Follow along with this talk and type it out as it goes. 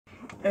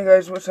Hey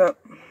guys, what's up?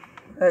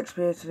 XP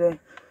here today,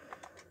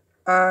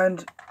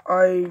 and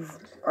I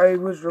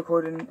was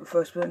recording the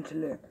first bit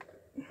until it,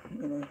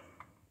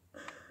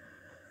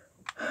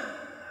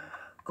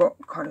 got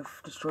kind of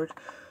destroyed.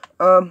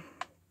 But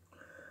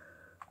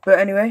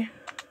anyway,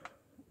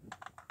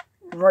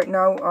 right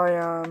now I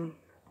am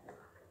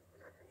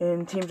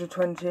in teams of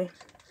 20,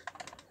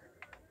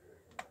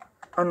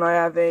 and I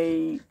have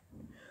a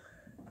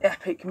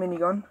epic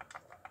minigun.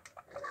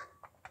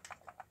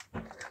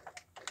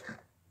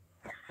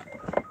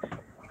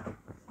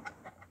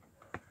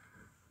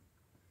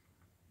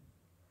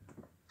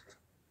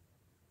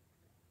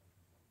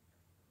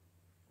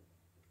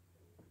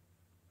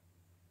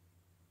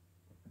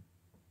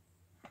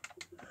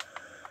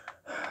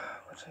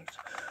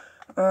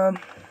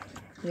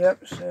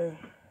 Yep, so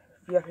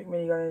the epic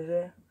minigun is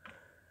here.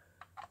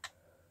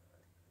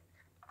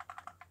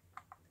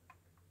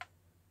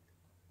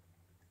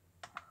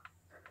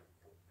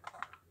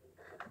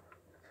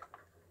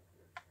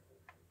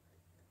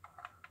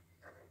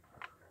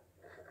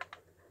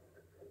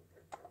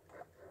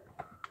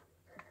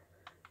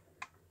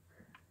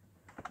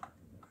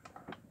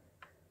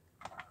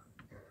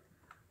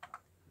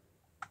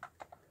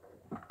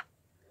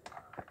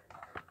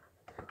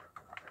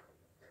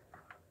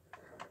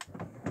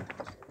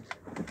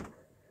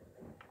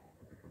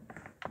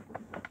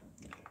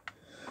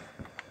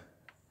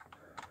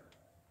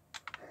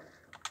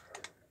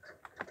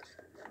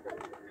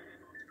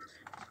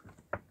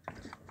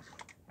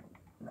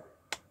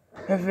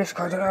 With this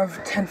guy, I don't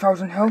have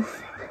 10,000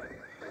 health.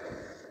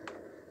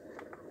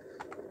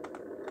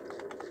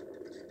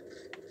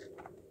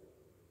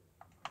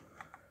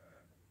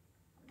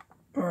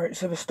 Alright,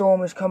 so the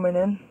storm is coming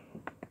in.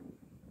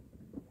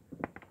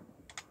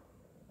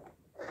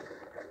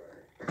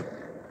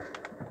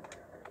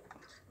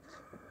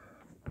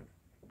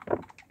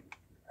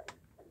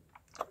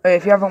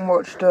 If you haven't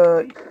watched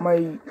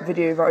my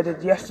video that I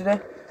did yesterday,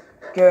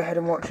 go ahead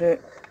and watch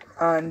it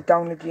and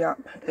download the app.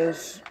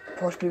 It's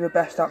possibly the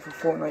best app for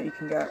Fortnite you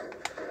can get.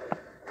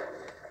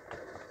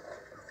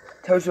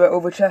 Tells you where all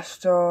the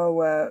chests are,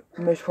 where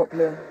the most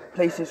popular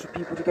places for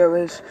people to go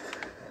is,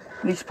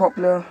 least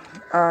popular,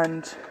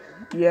 and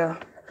yeah,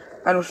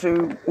 and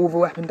also all the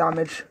weapon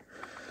damage.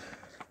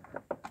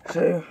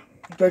 So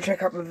go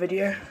check out the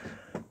video.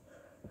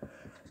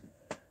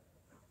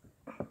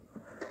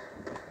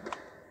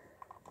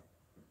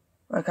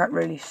 I can't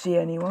really see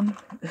anyone.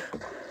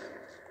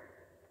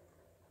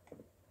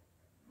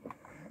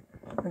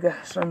 I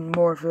guess I'm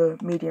more of a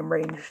medium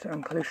ranged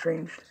and close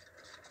ranged.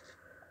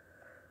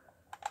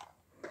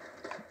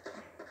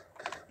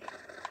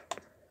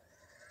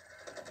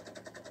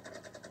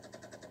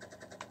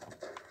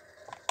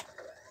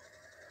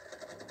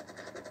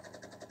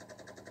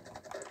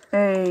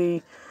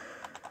 Hey!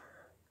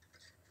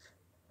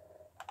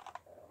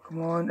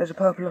 Come on, there's a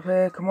purple up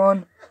here, come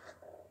on.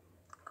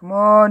 Come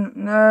on,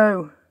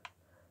 no!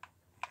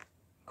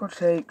 God's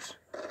sakes.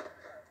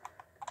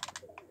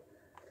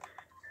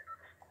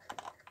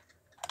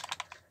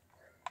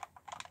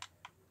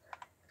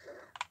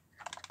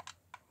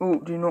 Oh,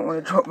 do not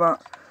want to drop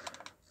that.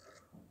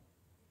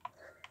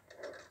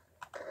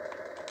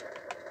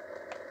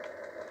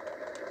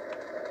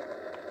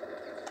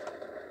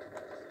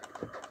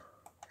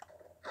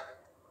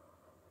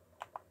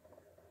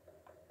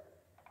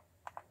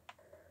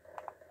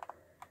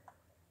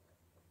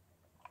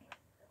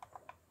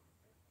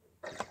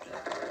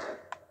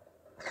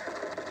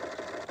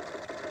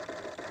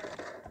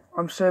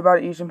 I'm so bad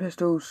at using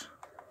pistols.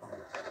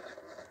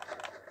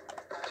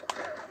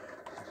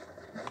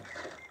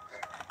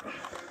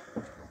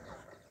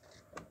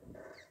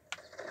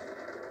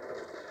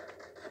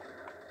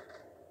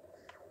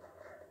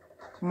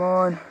 Come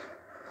on.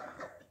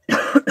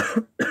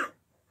 Come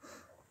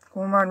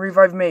on, man,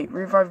 revive me.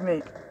 Revive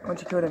me.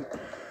 Once you killed him.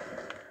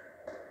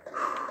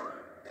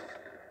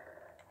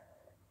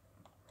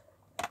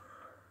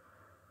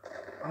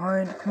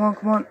 Behind. Come on,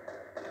 come on.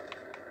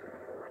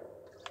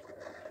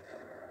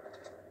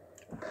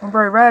 Come on,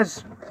 bro,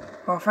 res.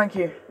 Oh, thank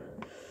you.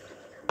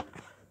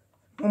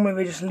 Or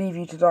maybe just leave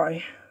you to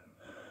die.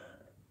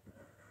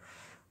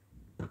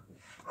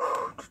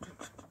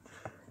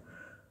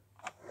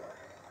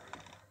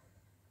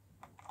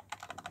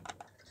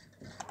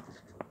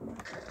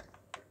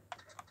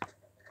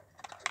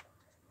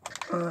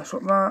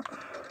 Swap that.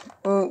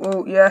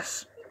 Oh,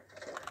 yes.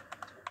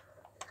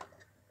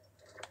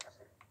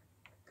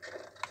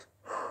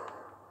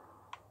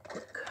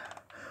 Quick.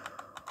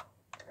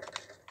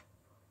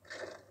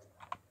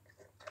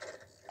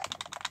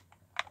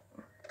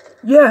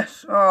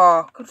 Yes!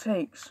 Oh, good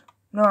sakes.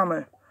 No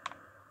ammo.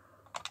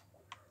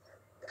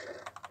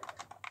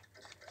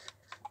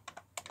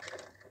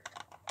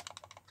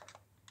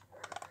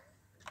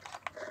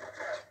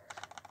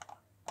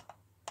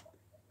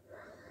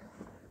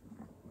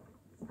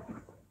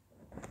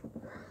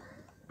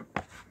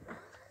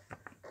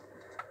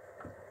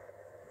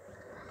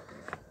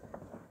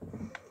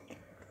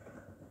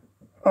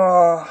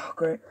 Oh,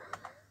 great.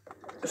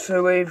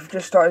 So we've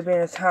just started being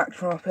attacked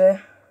from up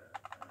here.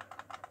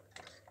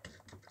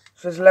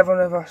 So there's 11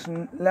 of us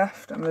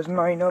left, and there's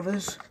 9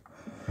 others.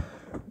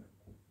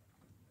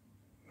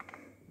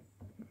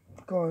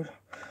 God.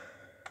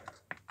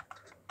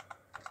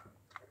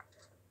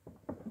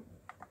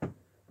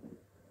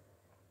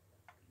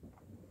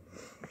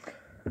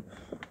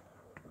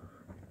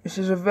 This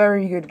is a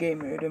very good game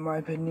mode, in my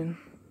opinion.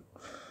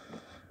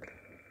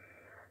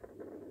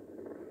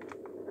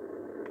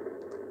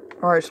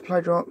 Alright,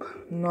 supply drop.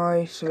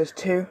 Nice. So there's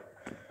 2.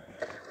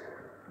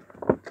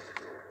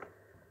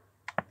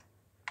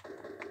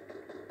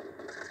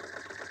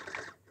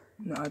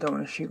 No, I don't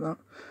want to shoot that.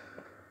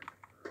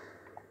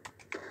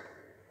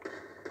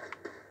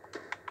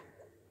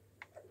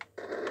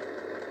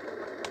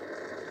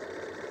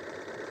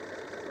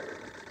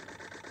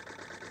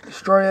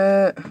 Destroy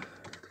it.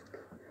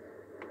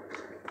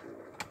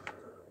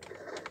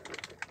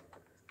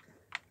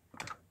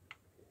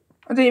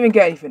 I didn't even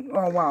get anything.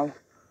 Oh, wow.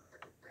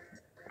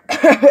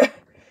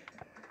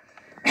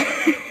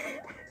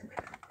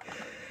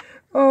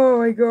 Oh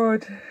my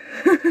god.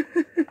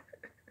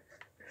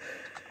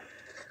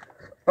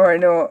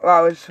 Alright, no, that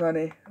was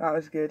funny. That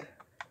was good.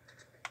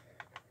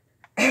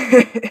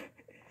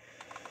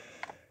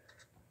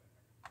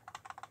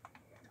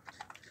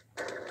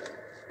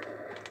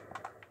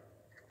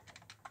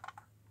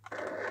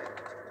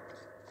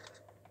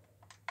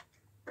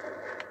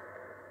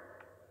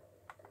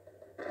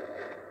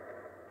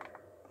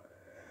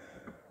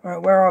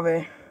 Alright, where are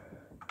they?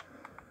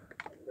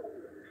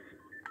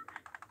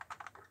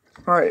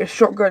 Alright, a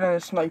shotgun and a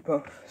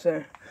sniper,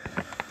 so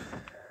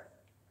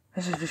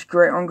this is just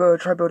great. I'm going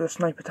to try build a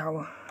sniper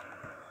tower.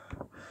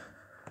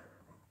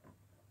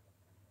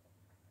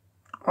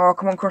 Oh,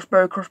 come on,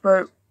 crossbow,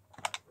 crossbow.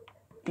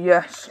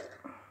 Yes.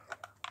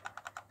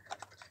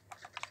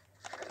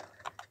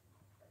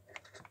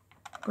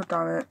 God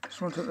damn it,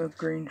 someone took the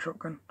green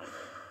shotgun.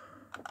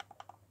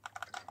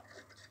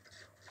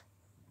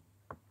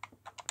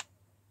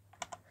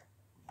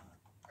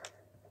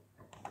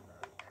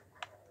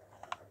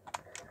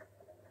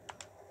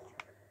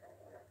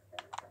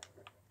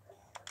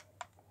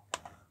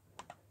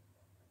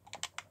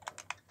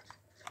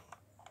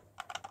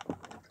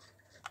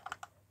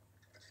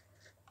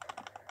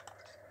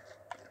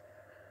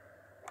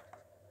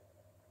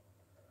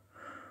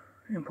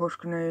 Impulse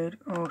grenade.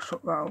 Oh,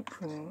 swap that out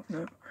for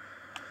no.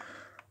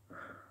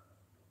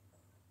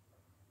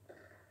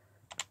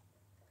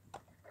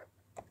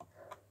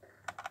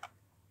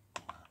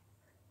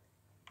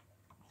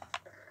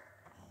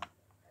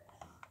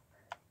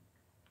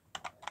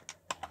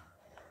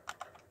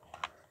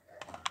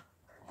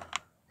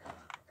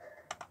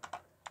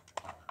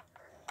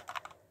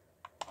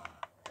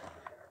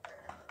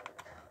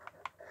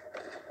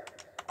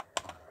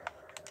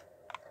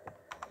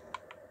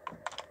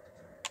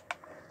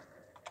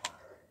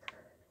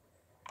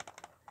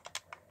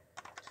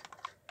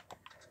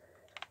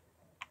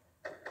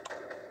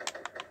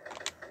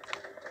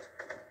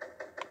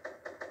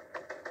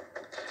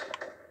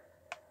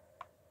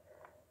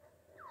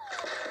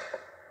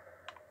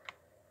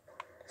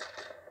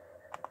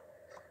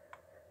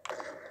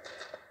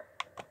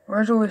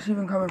 Where's all this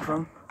even coming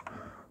from?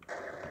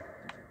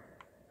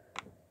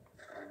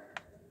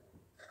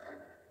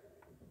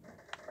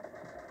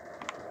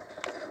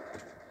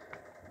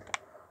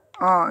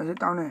 Ah, is it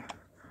down here?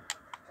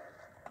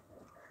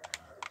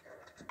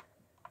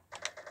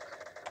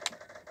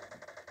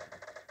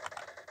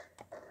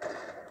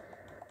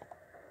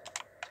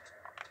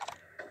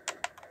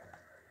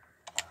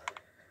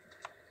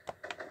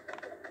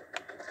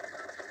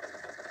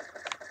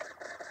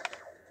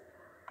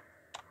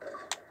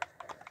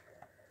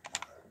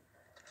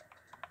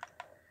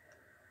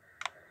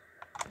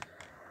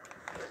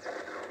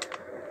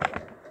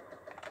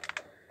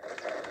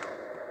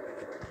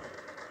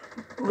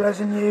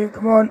 Resin,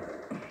 come on.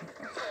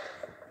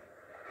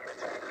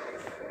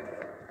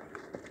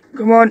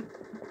 Come on.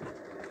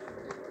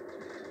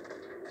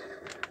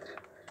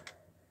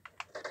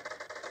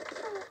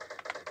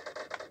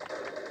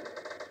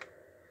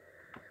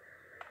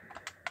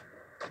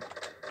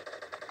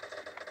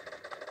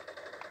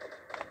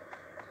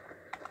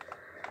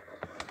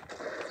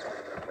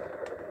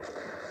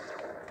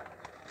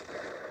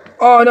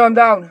 Oh no, I'm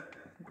down.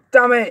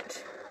 Damn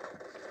it.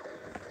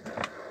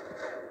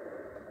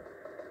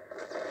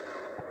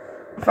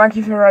 Thank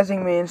you for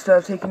resing me instead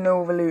of taking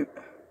all the loot.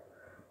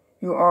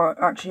 You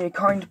are actually a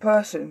kind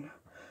person.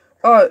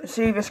 Oh,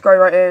 see, this guy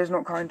right here is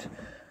not kind.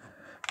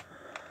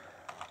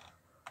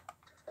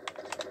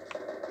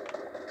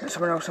 Let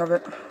someone else have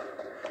it.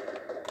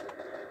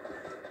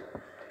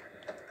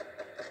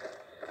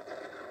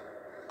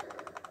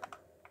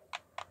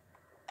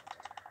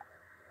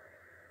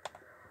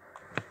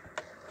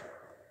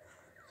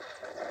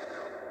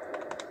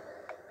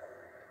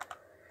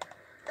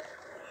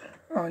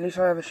 Oh, at least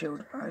I have a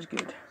shield. That is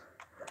good.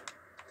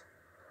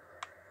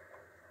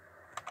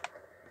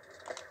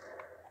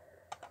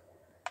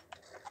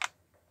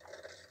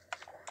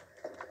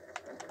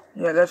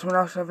 Yeah, let someone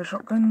else have a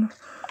shotgun.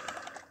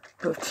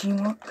 Bit of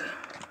teamwork.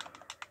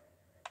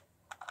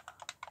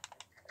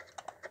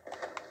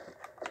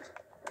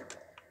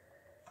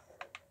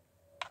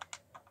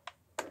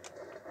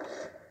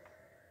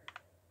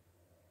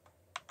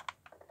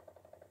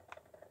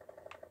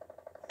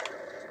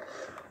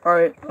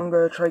 Alright, I'm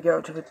going to try to get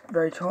up to the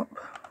very top.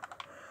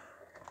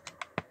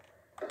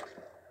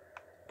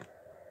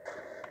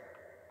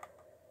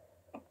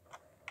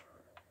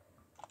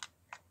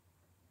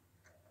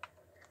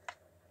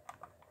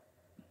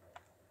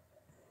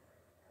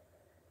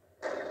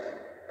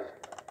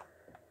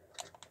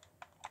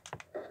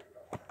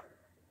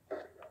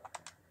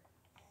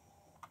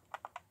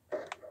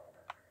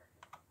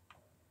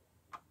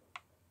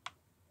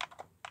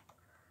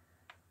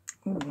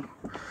 Ooh,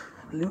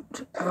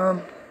 loot.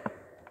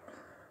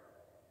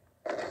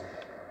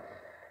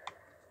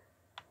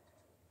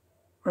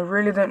 I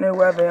really don't know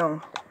where they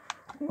are,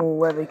 or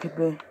where they could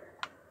be.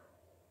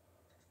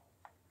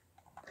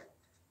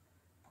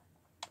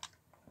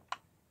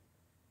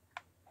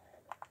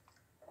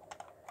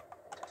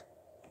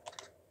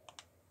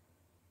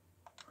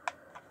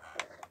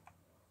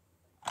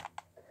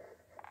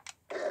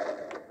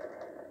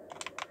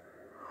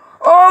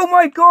 Oh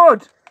my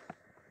god!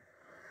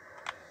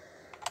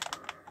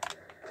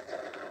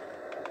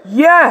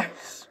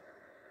 Yes!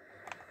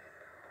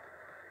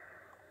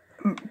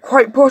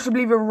 Quite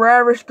possibly the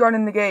rarest gun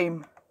in the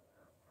game.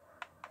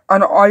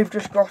 And I've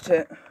just got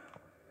it.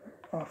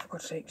 Oh, for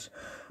God's sakes.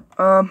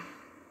 Don't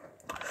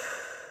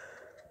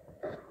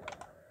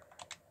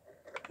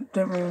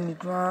really need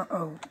that.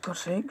 Oh, God's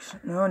sakes.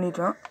 No, I need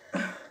that.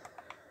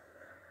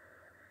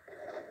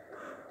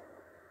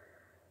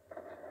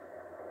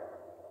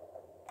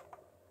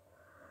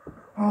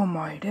 Oh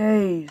my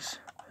days.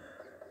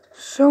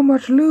 So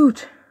much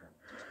loot.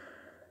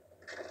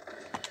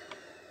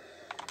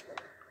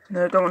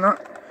 No, don't want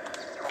that.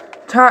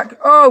 Attack.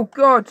 Oh,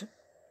 God.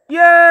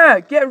 Yeah,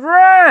 get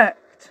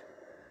wrecked.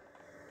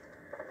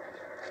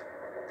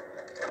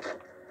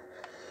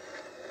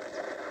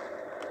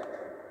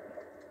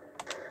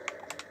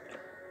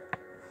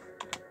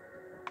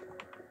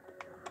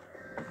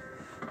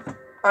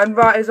 And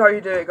that is how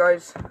you do it,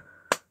 guys.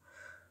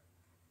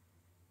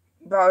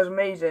 That was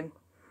amazing.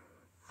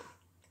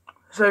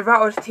 So that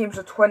was teams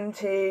of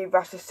 20.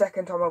 That's the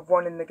second time I've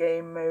won in the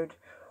game mode.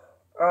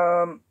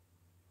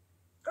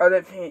 I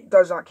don't think it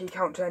does actually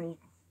count to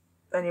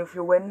any of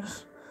your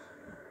wins.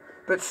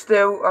 But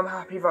still, I'm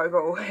happy that I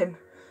got a win.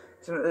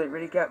 So I didn't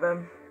really get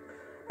them.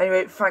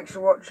 Anyway, thanks for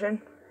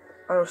watching.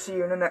 And I'll see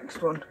you in the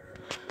next one.